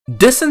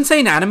This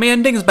insane anime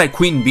ending is by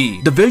Queen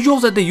Bee. The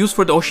visuals that they use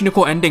for the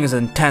Oshinoko ending is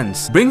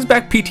intense, brings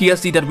back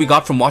PTSD that we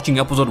got from watching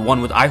episode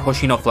 1 with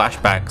Hoshino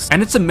flashbacks,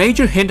 and it's a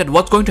major hint at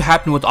what's going to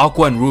happen with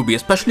Aqua and Ruby,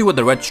 especially with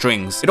the red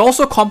strings. It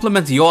also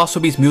complements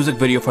Yoasobi's music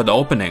video for the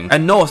opening.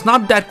 And no, it's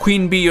not that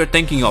Queen Bee you're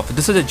thinking of,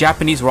 this is a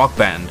Japanese rock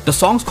band. The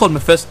song's called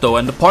Mephisto,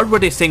 and the part where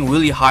they sing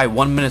really high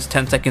 1 minute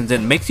 10 seconds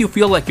in makes you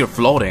feel like you're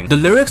floating. The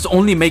lyrics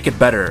only make it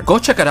better. Go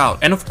check it out.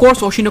 And of course,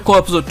 Oshinoko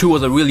episode 2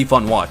 was a really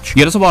fun watch.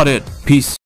 Yeah, that's about it. Peace.